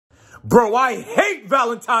Bro, I hate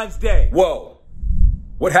Valentine's Day. Whoa,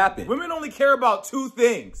 what happened? Women only care about two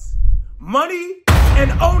things: money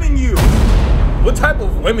and owning you. What type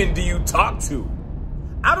of women do you talk to?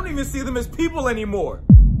 I don't even see them as people anymore.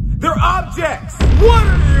 They're objects. What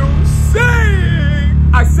are you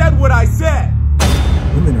saying? I said what I said.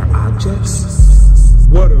 Women are objects?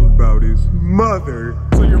 What about his mother?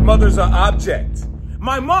 So your mother's an object.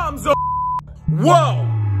 My mom's a Whoa,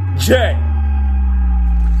 Jay.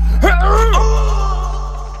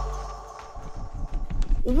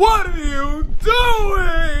 What are you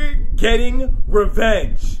doing? Getting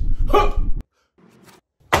revenge. Please!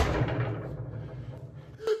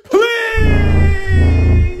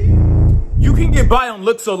 You can get by on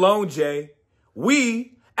looks alone, Jay.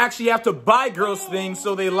 We actually have to buy girls things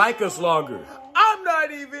so they like us longer. I'm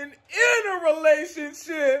not even in a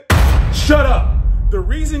relationship. Shut up. The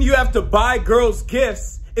reason you have to buy girls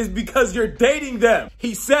gifts is because you're dating them.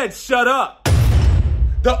 He said, shut up.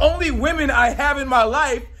 The only women I have in my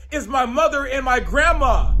life is my mother and my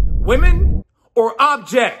grandma. Women or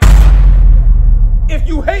objects? If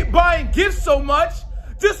you hate buying gifts so much,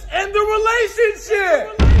 just end the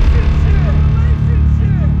relationship.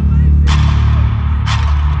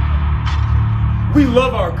 We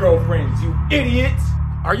love our girlfriends, you idiots.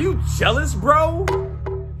 Are you jealous, bro?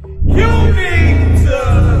 You need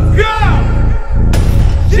to go!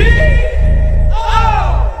 G-O!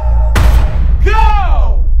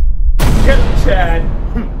 Go! Get him, Chad.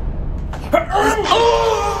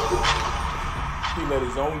 He let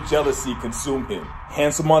his own jealousy consume him.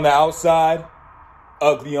 Handsome on the outside,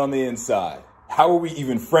 ugly on the inside. How are we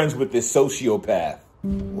even friends with this sociopath?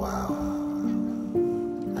 Wow.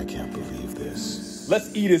 I can't believe this.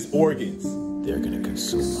 Let's eat his organs. They're gonna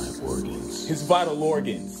consume my organs. His vital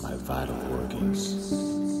organs. My vital organs.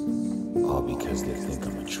 All because they think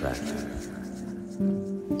I'm attractive.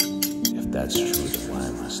 If that's true, then why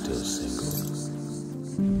am I still single?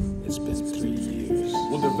 It's been 3 years.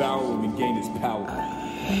 We'll devour him and gain his power.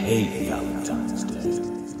 I hate Valentine's Day.